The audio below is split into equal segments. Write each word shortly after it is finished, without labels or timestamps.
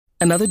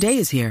Another day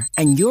is here,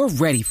 and you're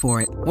ready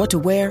for it. What to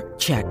wear?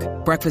 Check.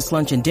 Breakfast,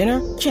 lunch, and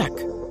dinner? Check.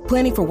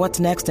 Planning for what's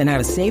next and how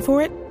to save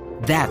for it?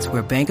 That's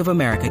where Bank of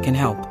America can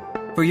help.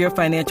 For your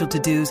financial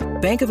to-dos,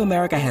 Bank of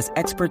America has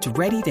experts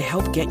ready to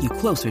help get you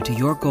closer to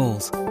your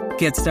goals.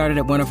 Get started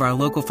at one of our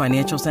local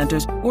financial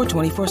centers or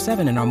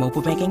 24/7 in our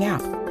mobile banking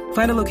app.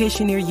 Find a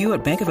location near you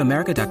at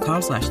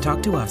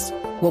bankofamerica.com/talktous.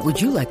 What would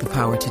you like the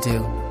power to do?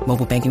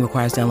 Mobile banking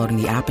requires downloading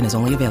the app and is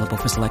only available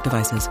for select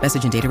devices.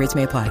 Message and data rates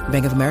may apply.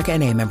 Bank of America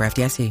N.A., member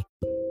FDIC.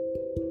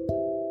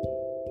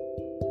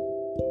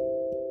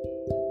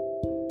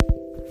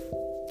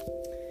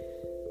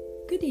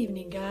 Good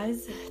evening,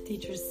 guys.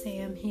 Teacher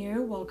Sam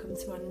here. Welcome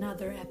to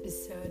another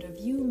episode of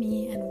You,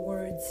 Me, and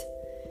Words.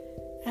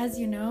 As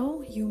you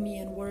know, You, Me,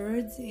 and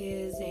Words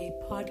is a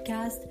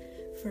podcast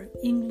for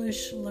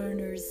English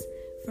learners.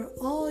 For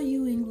all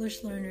you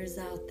English learners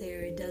out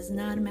there, it does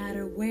not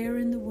matter where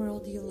in the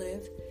world you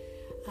live.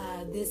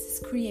 This is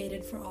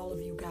created for all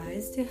of you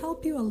guys to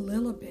help you a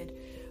little bit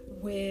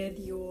with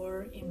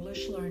your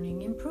English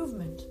learning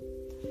improvement.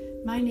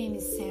 My name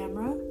is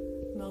Samra.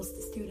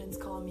 Most students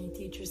call me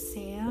Teacher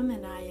Sam,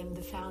 and I am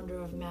the founder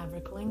of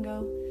Maverick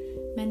Lingo.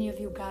 Many of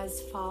you guys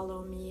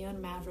follow me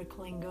on Maverick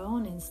Lingo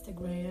on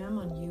Instagram,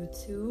 on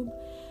YouTube.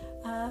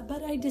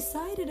 But I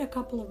decided a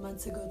couple of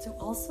months ago to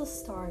also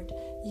start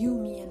You,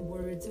 Me, and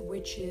Words,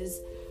 which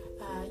is,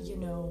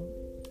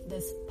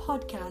 this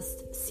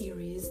podcast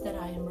series that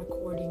I am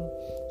recording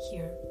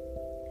here.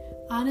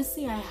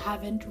 Honestly, I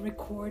haven't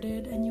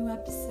recorded a new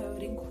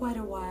episode in quite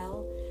a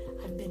while.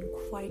 I've been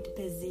quite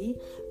busy,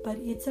 but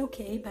it's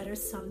okay. Better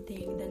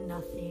something than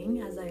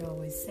nothing, as I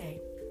always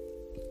say.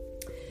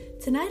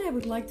 Tonight, I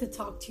would like to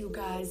talk to you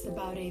guys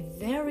about a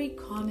very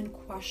common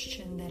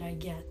question that I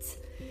get.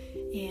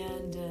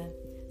 And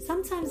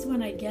sometimes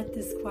when I get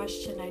this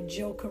question, I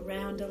joke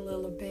around a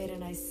little bit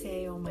and I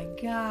say, oh my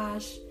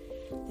gosh,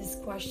 this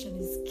question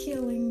is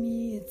killing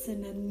me. It's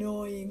an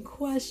annoying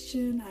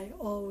question. I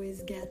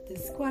always get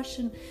this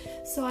question.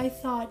 So I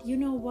thought, you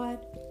know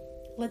what?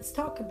 Let's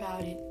talk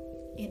about it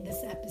in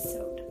this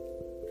episode.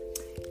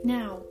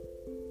 Now,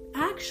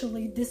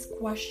 actually, this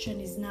question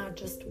is not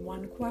just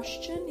one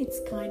question. It's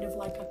kind of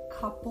like a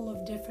couple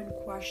of different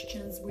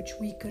questions which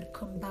we could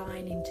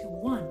combine into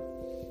one.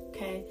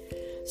 Okay?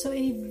 So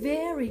a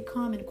very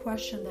common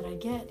question that I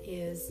get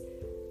is,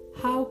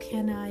 how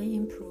can I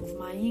improve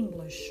my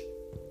English?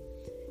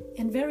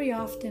 And very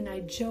often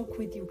I joke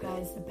with you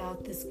guys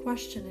about this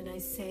question and I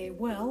say,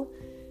 well,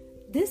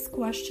 this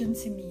question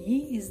to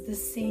me is the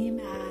same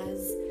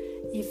as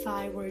if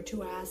I were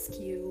to ask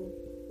you,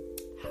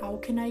 how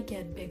can I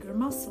get bigger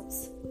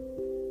muscles?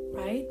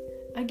 Right?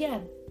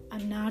 Again,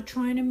 I'm not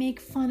trying to make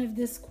fun of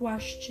this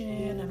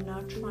question. I'm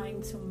not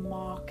trying to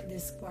mock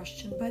this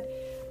question, but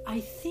I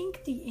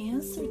think the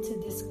answer to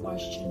this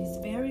question is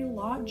very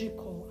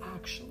logical,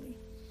 actually.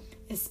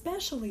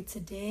 Especially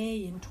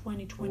today in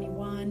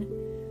 2021,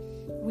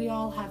 we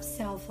all have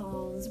cell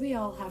phones, we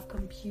all have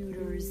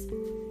computers,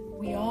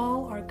 we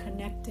all are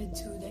connected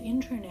to the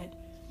internet.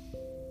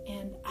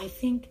 And I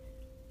think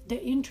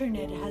the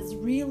internet has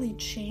really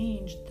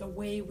changed the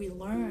way we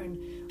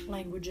learn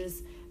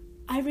languages.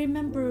 I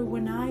remember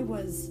when I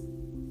was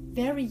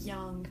very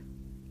young,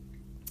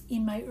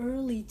 in my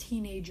early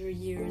teenager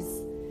years,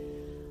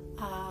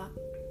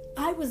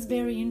 I was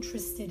very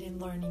interested in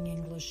learning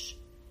English,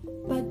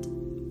 but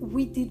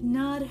we did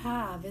not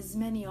have as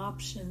many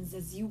options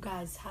as you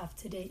guys have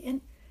today.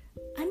 And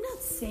I'm not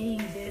saying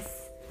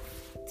this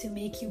to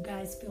make you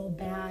guys feel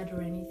bad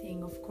or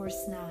anything, of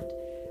course not.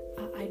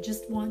 I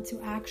just want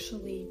to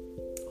actually,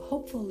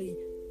 hopefully,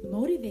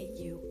 motivate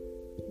you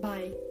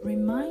by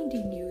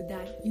reminding you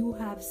that you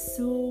have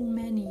so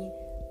many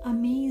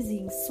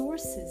amazing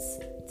sources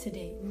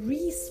today,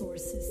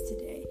 resources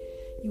today.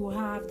 You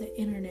have the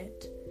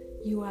internet,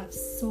 you have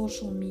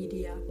social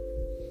media,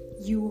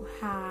 you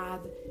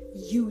have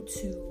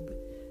YouTube,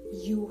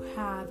 you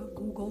have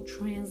Google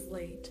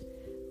Translate,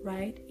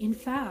 right? In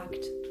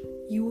fact,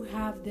 you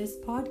have this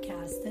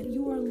podcast that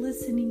you are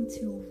listening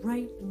to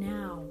right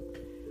now,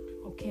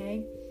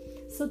 okay?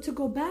 So to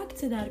go back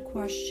to that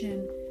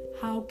question,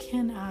 how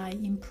can I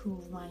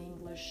improve my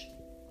English?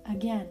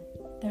 Again,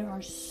 there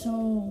are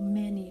so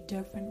many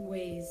different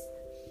ways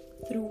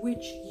through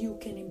which you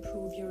can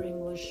improve your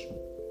English.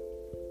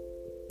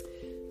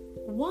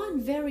 One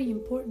very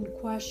important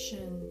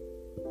question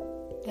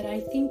that I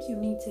think you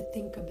need to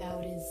think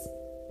about is,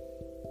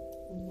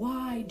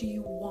 why do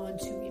you want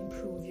to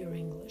improve your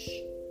English?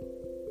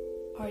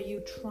 Are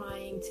you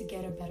trying to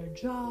get a better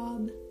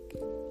job?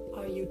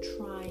 Are you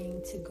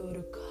trying to go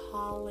to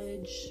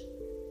college,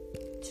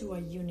 to a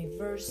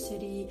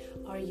university?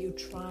 Are you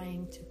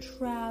trying to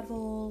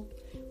travel?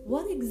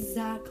 What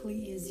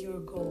exactly is your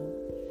goal?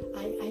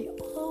 I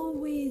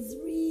always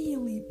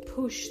really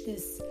push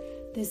this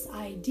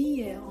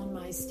idea on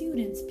my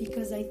students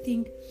because I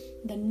think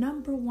the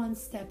number one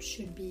step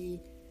should be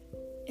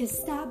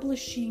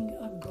establishing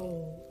a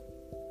goal.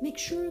 Make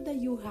sure that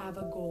you have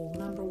a goal,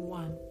 number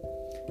one.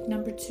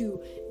 Number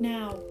two,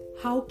 now,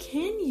 how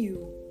can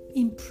you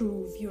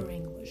improve your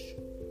English?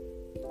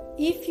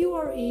 if you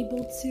are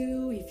able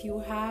to, if you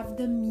have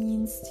the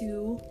means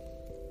to,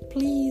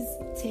 please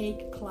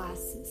take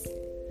classes.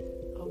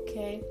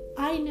 Okay?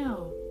 I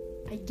know,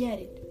 I get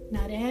it.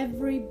 Not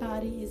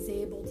everybody is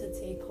able to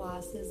take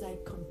classes. I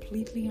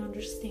completely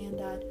understand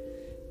that.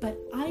 But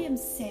I am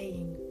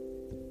saying,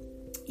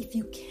 if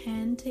you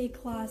can take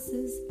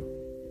classes,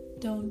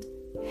 don't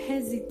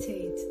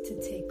hesitate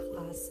to take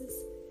classes.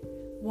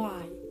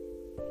 Why?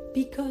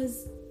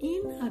 Because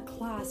in a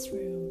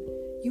classroom,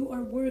 you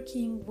are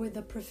working with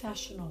a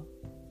professional.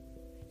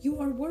 You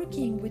are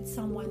working with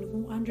someone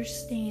who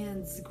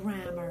understands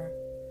grammar,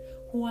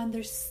 who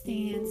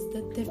understands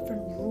the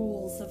different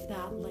rules of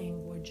that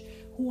language,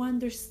 who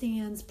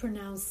understands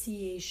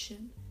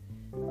pronunciation.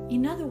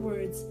 In other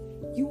words,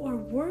 you are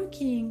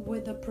working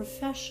with a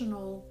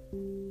professional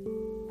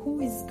who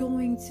is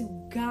going to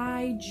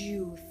guide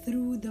you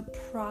through the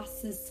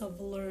process of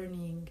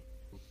learning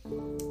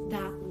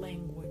that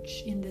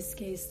language, in this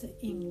case, the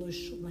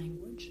English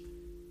language.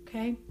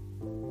 Okay?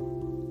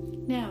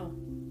 Now,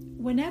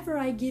 whenever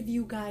I give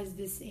you guys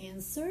this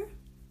answer,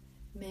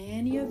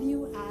 many of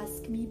you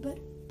ask me, but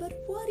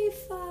what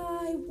if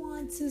I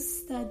want to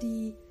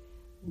study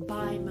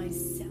by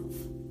myself?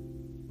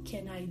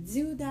 Can I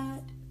do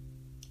that?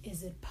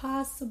 Is it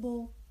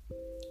possible?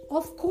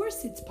 Of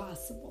course it's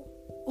possible.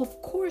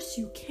 Of course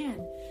you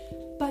can.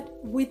 But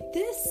with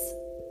this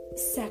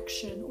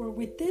section or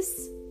with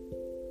this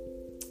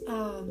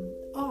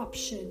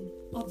option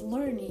of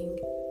learning,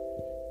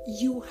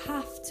 you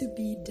have to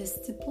be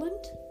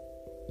disciplined.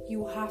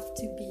 You have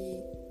to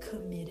be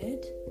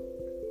committed.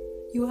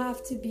 You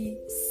have to be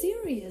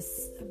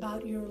serious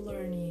about your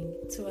learning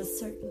to a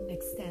certain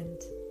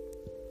extent.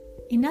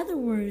 In other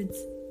words,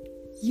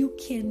 you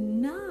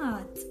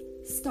cannot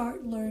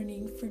start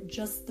learning for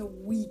just a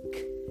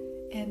week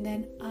and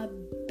then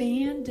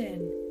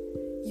abandon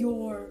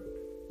your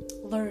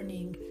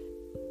learning.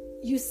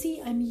 You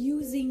see, I'm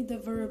using the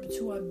verb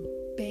to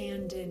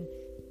abandon.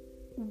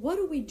 What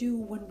do we do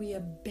when we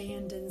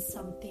abandon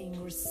something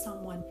or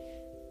someone?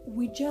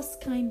 We just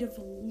kind of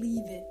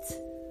leave it.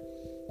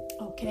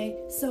 Okay?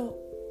 So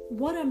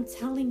what I'm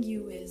telling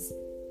you is,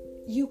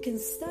 you can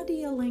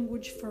study a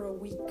language for a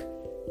week,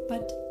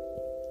 but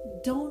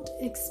don't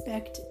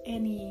expect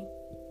any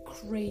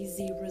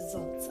crazy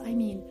results. I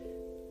mean,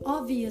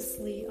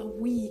 obviously a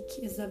week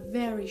is a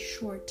very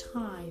short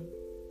time,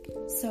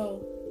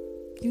 so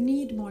you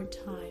need more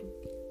time.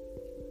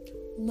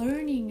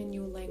 Learning a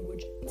new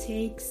language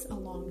takes a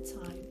long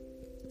time.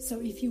 So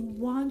if you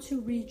want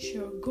to reach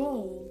your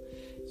goal,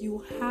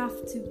 you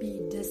have to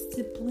be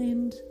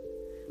disciplined,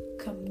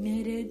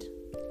 committed,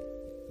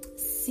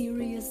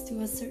 serious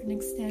to a certain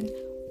extent,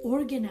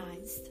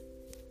 organized.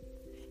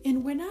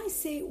 And when I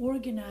say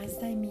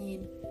organized, I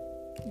mean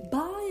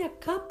buy a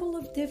couple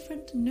of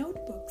different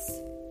notebooks.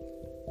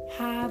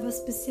 Have a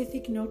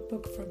specific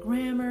notebook for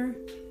grammar.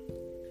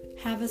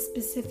 Have a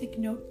specific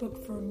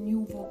notebook for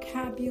new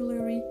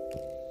vocabulary.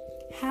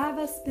 Have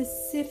a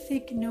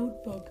specific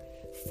notebook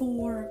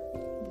for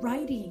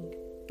writing.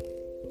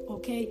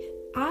 Okay?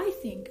 I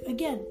think,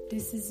 again,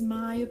 this is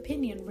my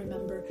opinion,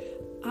 remember,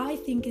 I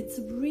think it's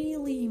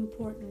really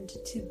important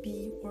to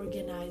be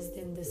organized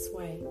in this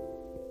way.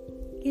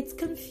 It's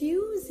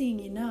confusing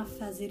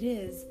enough as it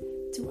is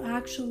to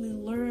actually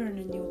learn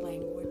a new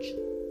language,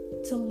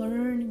 to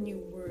learn new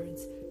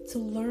words, to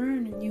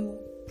learn new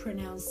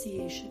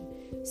pronunciation.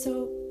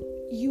 So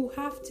you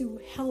have to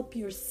help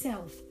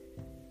yourself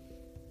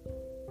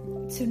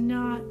to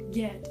not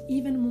get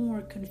even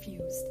more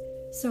confused.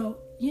 So,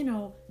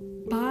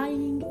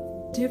 buying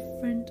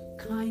different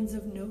kinds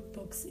of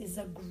notebooks is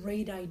a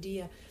great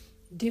idea.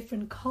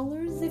 Different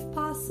colors if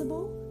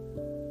possible.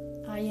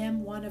 I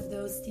am one of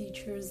those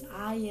teachers.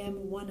 I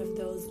am one of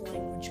those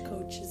language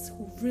coaches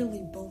who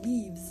really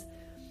believes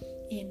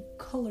in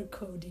color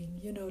coding.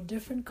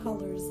 Different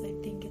colors. I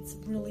think it's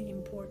really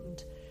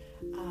important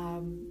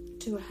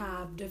to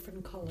have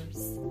different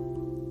colors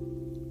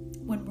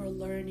when we're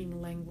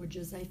learning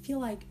languages. I feel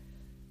like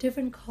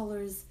different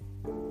colors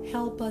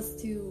help us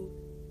to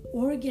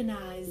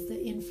organize the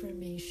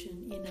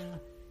information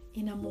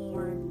in a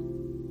more,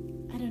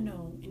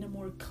 in a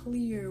more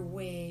clear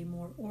way,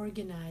 more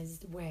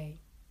organized way.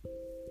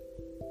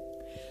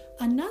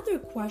 Another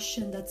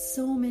question that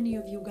so many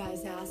of you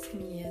guys ask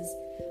me is,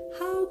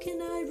 how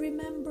can I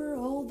remember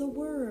all the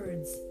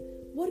words?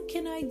 What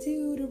can I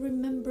do to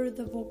remember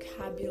the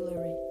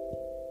vocabulary?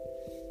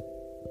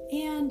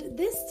 And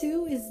this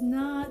too is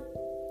not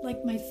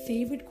like my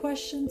favorite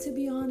question, to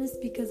be honest,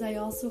 because I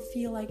also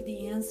feel like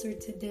the answer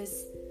to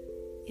this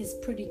is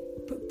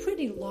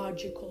pretty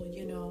logical,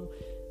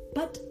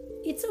 but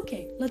it's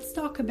okay. Let's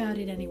talk about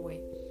it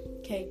anyway.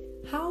 Okay,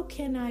 how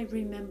can I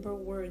remember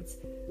words?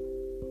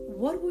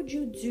 What would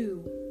you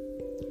do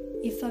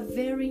if a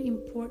very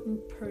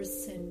important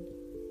person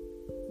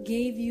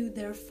gave you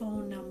their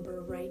phone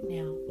number right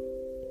now?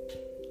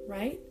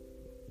 Right?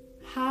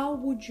 How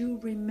would you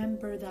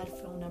remember that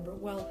phone number?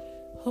 Well,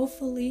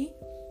 hopefully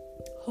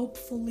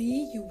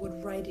you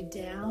would write it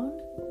down,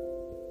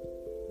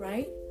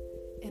 right?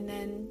 And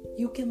then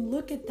you can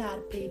look at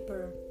that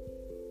paper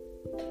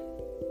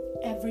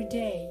every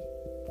day,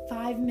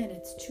 5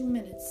 minutes, 2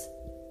 minutes,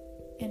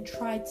 and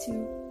try to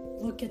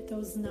look at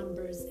those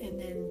numbers and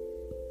then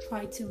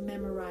try to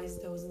memorize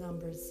those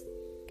numbers.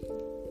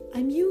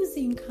 I'm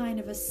using kind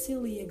of a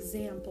silly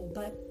example,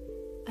 but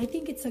I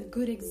think it's a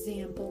good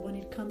example when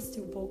it comes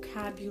to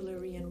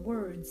vocabulary and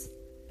words,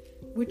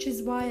 which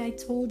is why I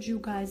told you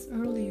guys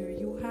earlier,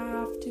 you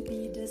have to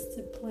be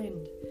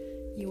disciplined.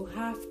 You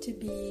have to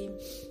be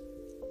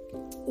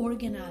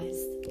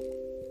organized,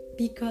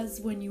 because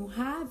when you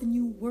have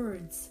new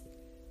words,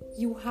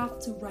 you have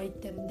to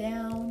write them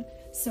down.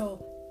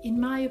 So, in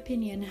my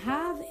opinion,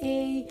 have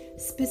a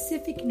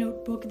specific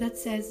notebook that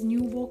says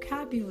new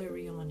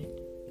vocabulary on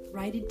it.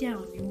 Write it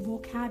down, new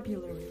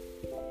vocabulary.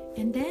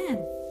 And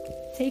then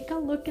take a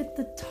look at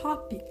the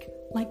topic.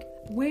 Like,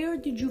 where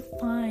did you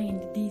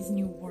find these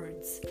new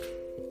words?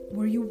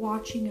 Were you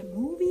watching a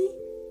movie?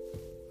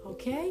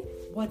 Okay,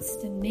 what's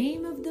the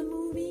name of the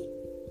movie?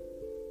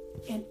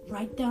 And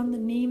write down the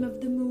name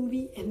of the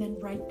movie and then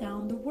write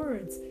down the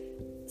words.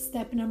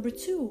 Step number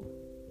 2,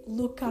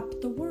 look up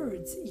the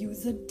words.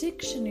 Use a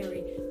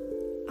dictionary.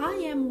 I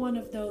am one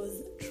of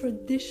those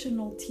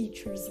traditional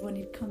teachers when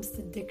it comes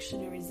to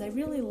dictionaries. I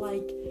really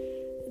like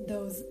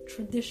those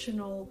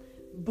traditional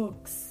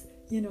books,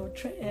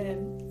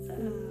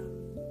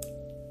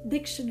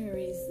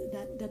 dictionaries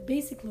that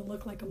basically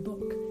look like a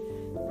book,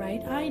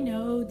 right? I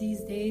know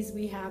these days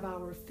we have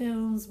our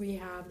phones, we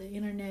have the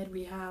internet,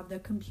 we have the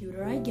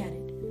computer. I get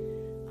it.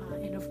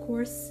 And of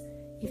course,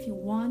 if you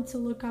want to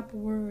look up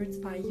words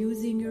by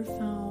using your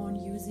phone,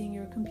 using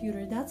your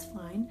computer, that's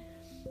fine.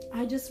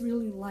 I just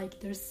really like,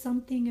 there's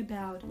something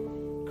about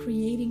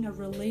creating a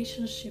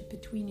relationship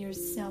between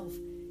yourself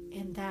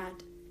and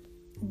that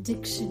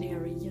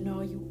dictionary.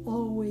 You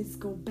always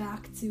go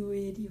back to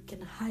it. You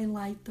can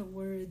highlight the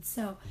words.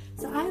 So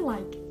I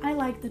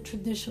like the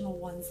traditional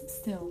ones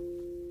still.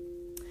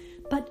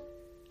 But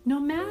no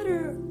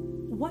matter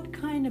what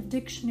kind of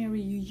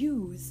dictionary you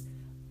use,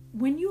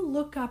 when you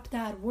look up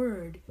that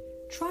word,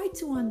 try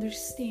to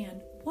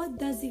understand, what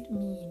does it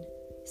mean?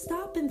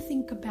 Stop and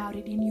think about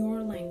it in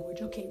your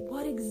language. Okay,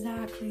 what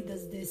exactly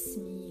does this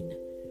mean?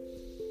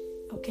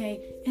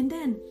 Okay, and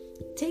then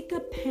take a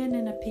pen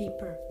and a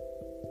paper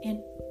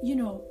and,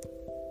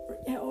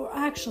 or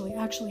actually,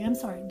 I'm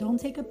sorry, don't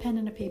take a pen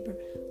and a paper.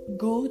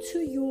 Go to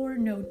your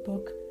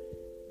notebook,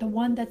 the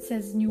one that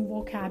says new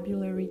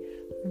vocabulary,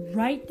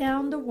 write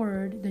down the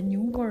word, the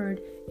new word,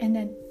 and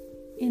then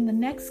in the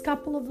next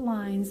couple of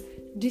lines,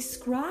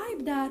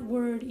 describe that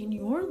word in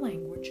your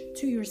language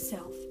to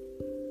yourself.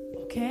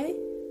 Okay?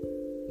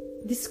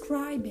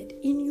 Describe it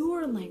in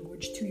your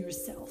language to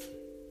yourself.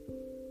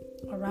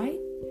 All right?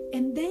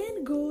 And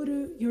then go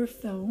to your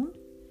phone,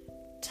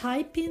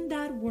 type in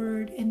that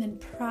word, and then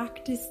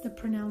practice the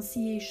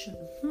pronunciation.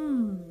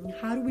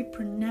 How do we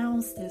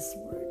pronounce this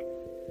word?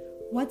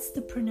 What's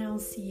the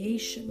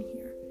pronunciation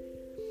here?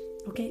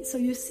 Okay, so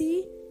you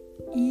see,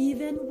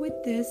 even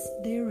with this,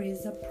 there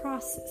is a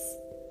process.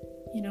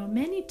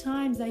 Many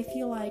times I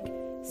feel like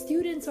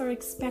students are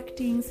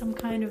expecting some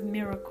kind of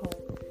miracle.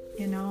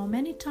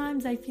 Many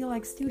times I feel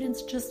like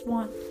students just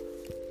want,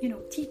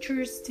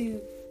 teachers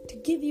to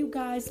give you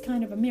guys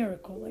kind of a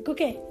miracle. Like,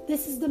 okay,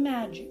 this is the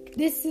magic.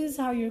 This is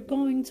how you're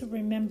going to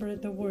remember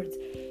the words.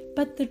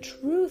 But the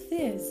truth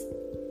is,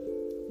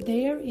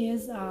 there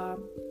is a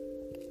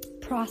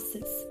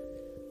process,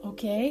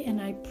 okay?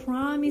 And I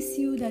promise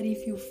you that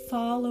if you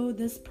follow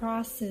this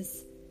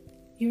process,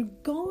 you're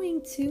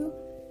going to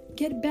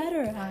get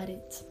better at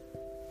it,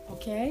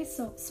 okay?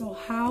 So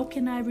how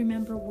can I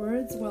remember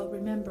words? Well,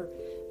 remember,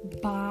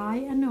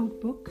 buy a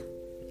notebook.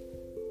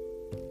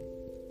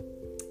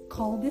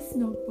 Call this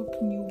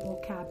notebook New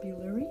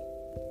Vocabulary.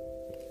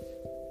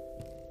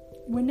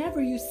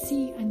 Whenever you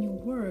see a new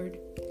word,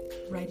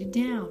 write it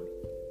down.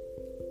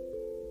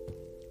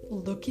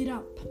 Look it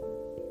up.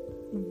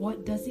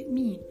 What does it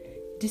mean?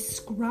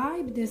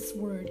 Describe this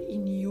word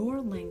in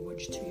your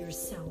language to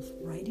yourself.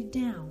 Write it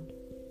down.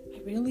 I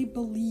really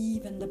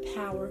believe in the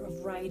power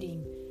of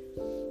writing,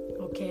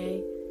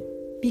 okay?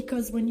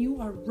 Because when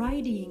you are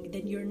writing,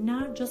 then you're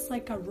not just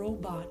like a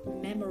robot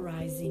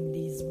memorizing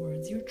these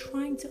words. You're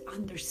trying to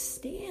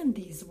understand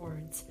these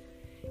words.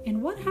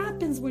 And what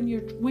happens when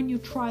you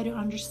try to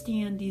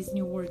understand these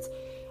new words?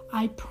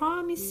 I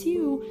promise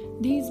you,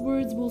 these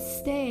words will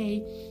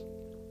stay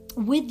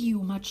with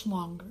you much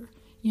longer.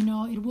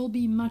 It will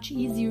be much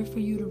easier for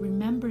you to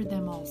remember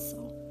them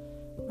also,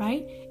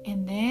 right?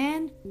 And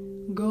then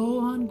go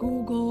on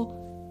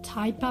Google,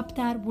 type up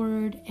that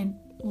word, and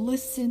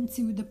listen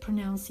to the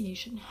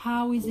pronunciation.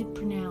 How is it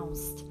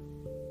pronounced?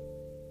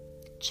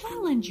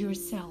 Challenge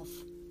yourself.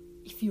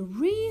 If you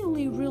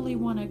really, really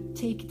want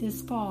to take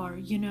this far,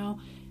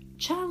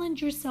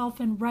 challenge yourself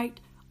and write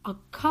a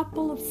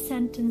couple of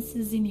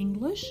sentences in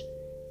English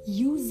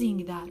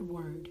using that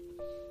word.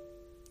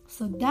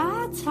 So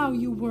that's how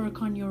you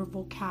work on your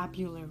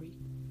vocabulary.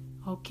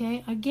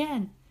 Okay?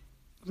 Again,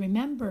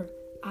 remember,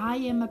 I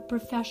am a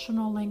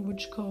professional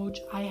language coach.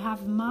 I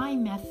have my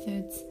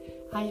methods.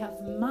 I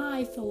have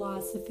my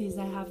philosophies,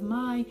 I have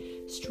my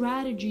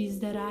strategies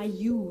that I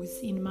use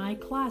in my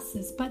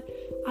classes, but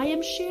I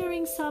am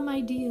sharing some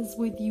ideas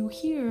with you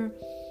here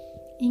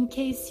in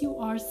case you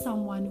are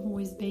someone who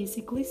is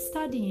basically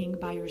studying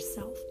by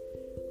yourself,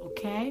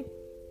 okay?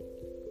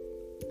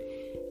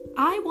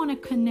 I want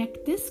to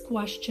connect this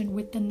question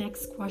with the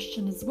next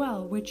question as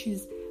well, which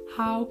is,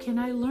 how can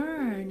I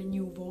learn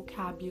new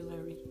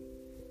vocabulary?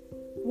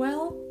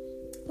 Well,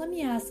 let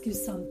me ask you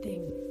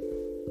something.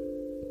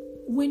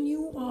 When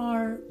you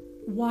are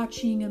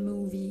watching a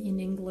movie in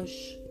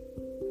English,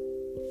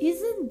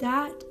 isn't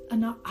that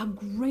a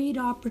great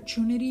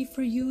opportunity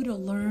for you to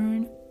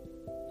learn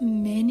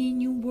many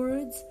new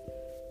words?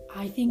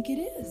 I think it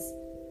is.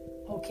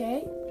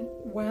 Okay?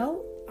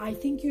 Well, I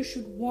think you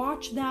should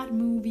watch that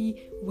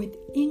movie with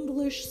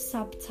English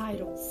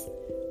subtitles.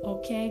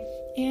 Okay?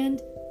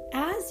 And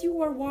as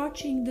you are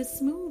watching this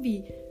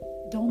movie,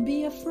 don't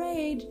be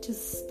afraid to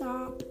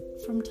stop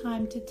from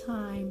time to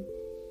time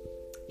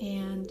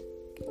and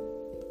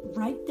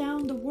write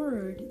down the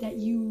word that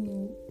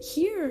you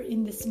hear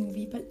in this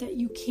movie but that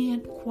you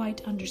can't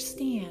quite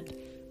understand.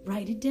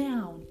 Write it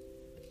down.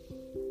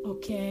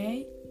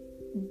 Okay?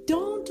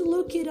 Don't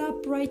look it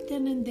up right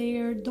then and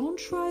there. Don't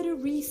try to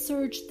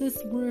research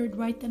this word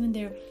right then and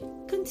there.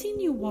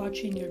 Continue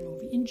watching your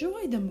movie.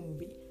 Enjoy the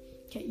movie.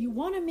 Okay? You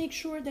want to make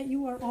sure that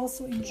you are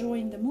also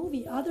enjoying the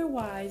movie.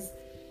 Otherwise,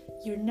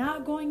 you're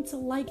not going to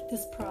like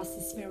this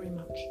process very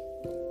much.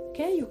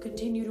 Okay? You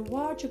continue to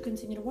watch,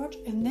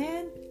 and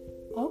then,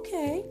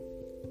 okay,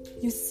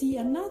 you see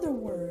another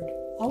word.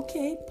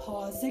 Okay,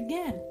 pause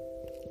again.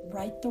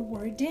 Write the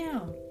word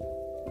down.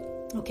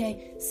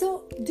 Okay,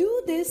 so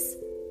do this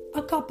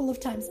a couple of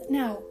times.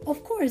 Now,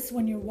 of course,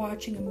 when you're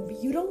watching a movie,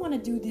 you don't want to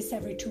do this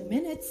every 2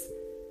 minutes,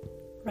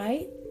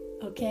 right?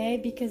 Okay,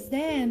 because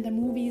then the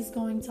movie is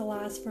going to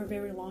last for a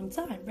very long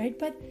time, right?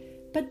 But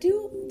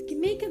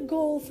make a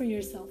goal for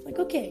yourself. Like,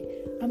 okay,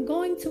 I'm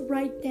going to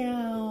write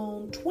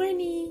down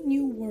 20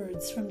 new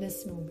words from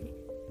this movie.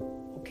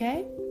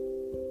 Okay?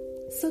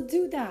 So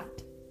do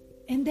that.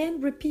 And then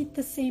repeat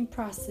the same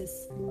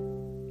process.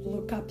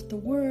 Look up the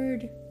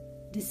word,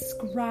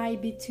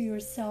 describe it to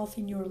yourself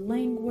in your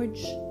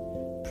language,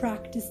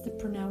 practice the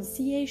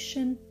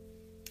pronunciation,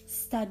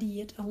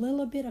 study it a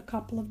little bit, a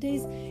couple of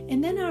days,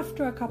 and then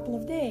after a couple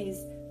of days,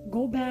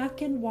 go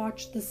back and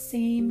watch the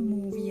same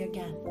movie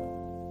again.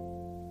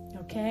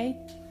 Okay?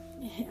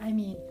 I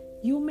mean,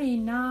 you may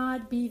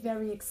not be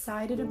very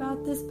excited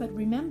about this, but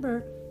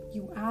remember,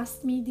 you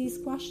asked me these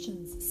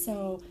questions.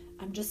 So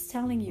I'm just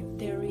telling you,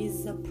 there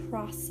is a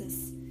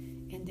process,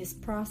 and this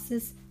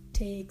process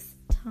takes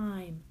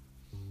time.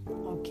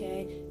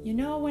 Okay? You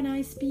know, when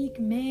I speak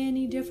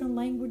many different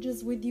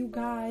languages with you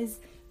guys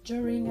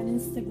during an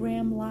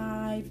Instagram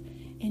live,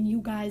 and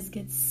you guys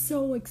get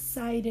so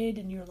excited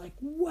and you're like,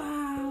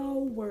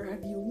 wow, where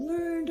have you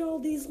learned all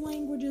these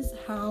languages?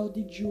 How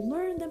did you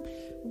learn them?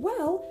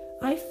 Well,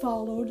 I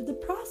followed the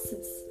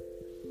process,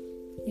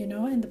 you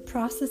know, and the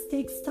process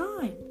takes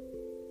time.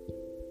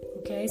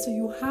 Okay, so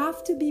you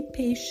have to be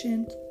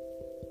patient.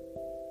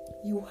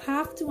 You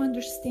have to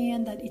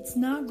understand that it's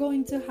not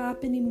going to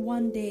happen in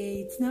 1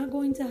 day. It's not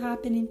going to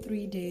happen in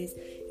 3 days.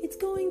 It's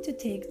going to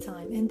take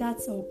time, and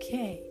that's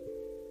okay.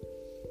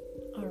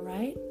 All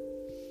right?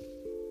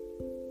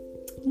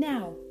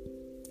 Now,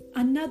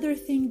 another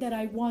thing that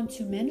I want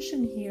to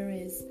mention here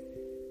is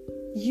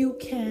you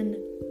can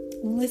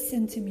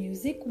listen to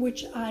music,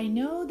 which I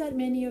know that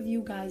many of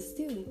you guys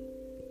do.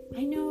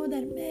 I know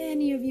that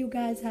many of you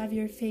guys have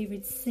your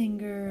favorite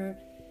singer,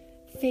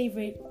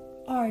 favorite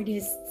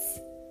artists,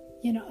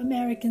 you know,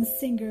 American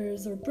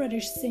singers or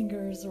British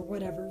singers or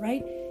whatever,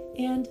 right?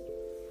 And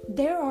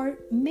there are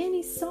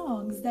many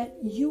songs that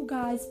you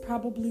guys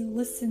probably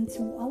listen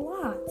to a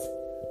lot.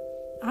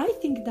 I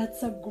think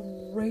that's a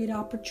great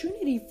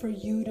opportunity for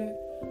you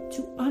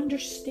to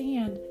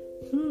understand,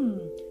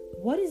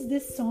 what is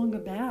this song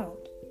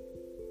about?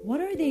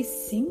 What are they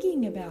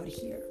singing about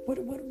here?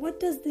 What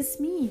does this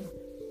mean?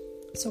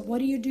 So what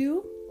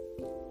do?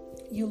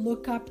 You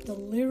look up the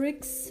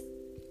lyrics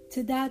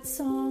to that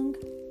song,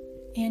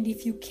 and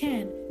if you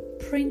can,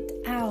 print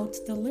out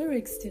the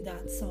lyrics to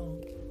that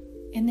song,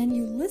 and then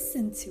you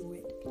listen to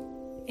it.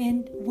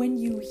 And when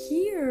you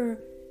hear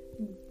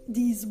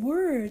these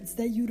words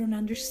that you don't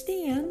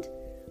understand,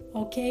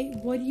 okay,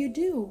 what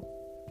do?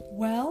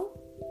 Well,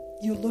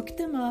 you look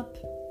them up,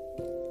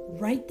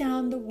 write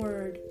down the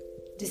word,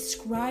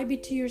 describe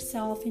it to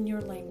yourself in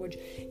your language,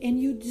 and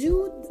you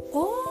do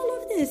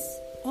all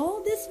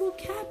this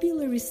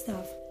vocabulary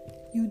stuff.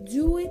 You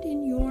do it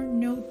in your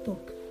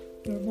notebook,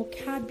 your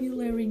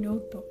vocabulary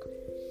notebook,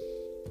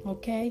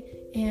 okay?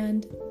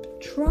 And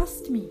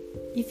trust me,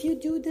 if you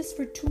do this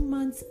for 2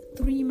 months,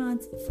 3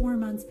 months, 4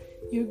 months,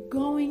 you're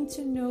going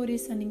to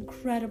notice an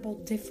incredible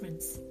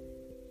difference,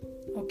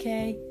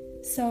 okay?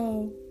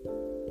 So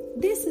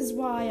this is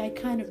why I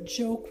kind of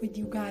joke with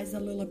you guys a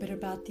little bit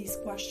about these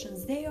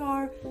questions. They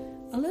are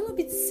a little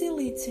bit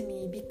silly to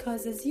me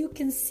because, as you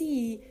can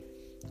see,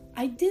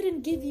 I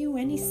didn't give you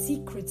any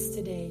secrets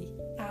today,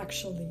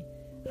 actually.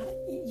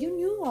 you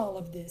knew all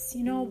of this,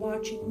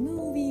 watching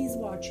movies,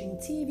 watching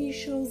TV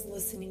shows,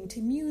 listening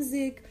to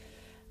music,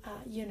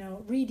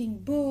 reading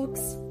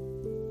books,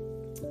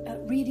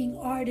 reading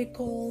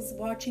articles,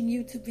 watching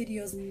YouTube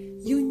videos.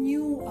 You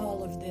knew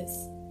all of this.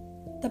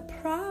 The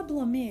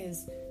problem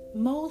is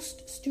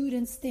most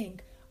students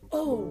think,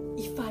 oh,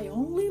 if I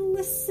only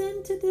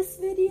listen to this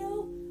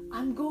video,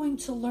 I'm going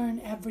to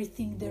learn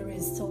everything there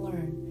is to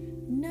learn.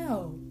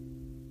 No,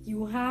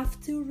 you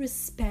have to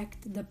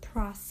respect the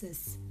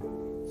process.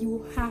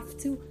 You have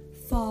to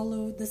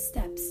follow the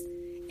steps.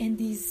 And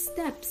these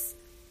steps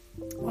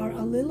are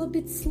a little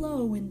bit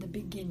slow in the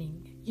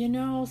beginning.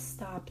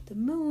 Stop the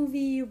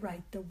movie,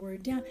 write the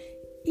word down.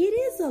 It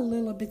is a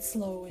little bit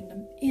slow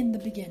in the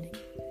beginning.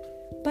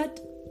 But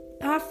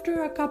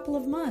after a couple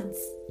of months,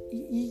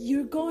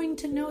 you're going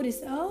to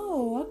notice,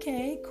 oh,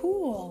 okay,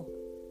 cool.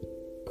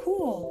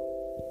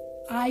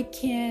 I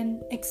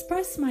can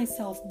express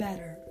myself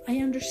better. I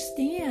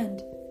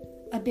understand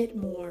a bit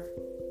more.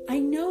 I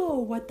know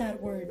what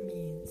that word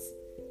means.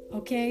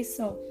 Okay,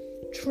 so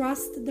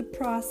trust the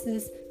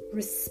process,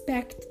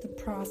 respect the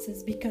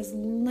process, because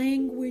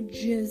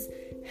languages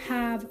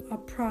have a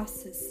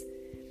process.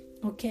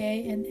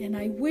 Okay, and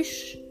I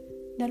wish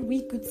that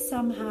we could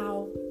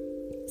somehow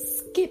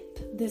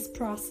skip this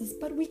process,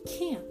 but we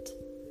can't.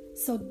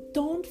 So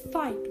don't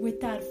fight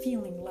with that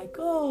feeling like,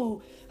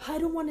 oh, I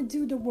don't want to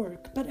do the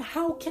work, but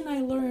how can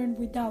I learn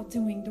without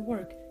doing the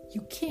work?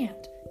 You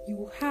can't.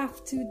 You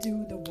have to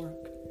do the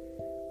work.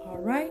 All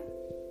right?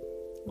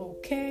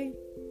 Okay.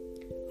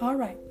 All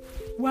right.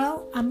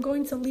 Well, I'm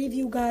going to leave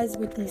you guys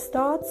with these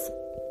thoughts.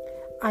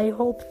 I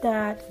hope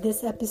that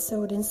this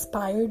episode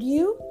inspired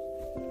you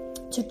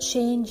to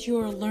change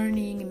your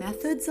learning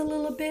methods a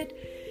little bit,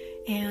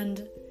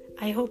 and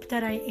I hope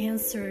that I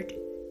answered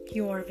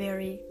your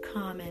very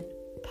common,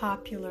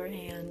 popular,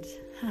 and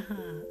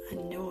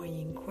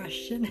annoying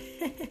question.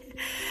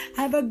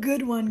 Have a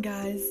good one,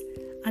 guys.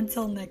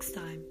 Until next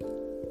time.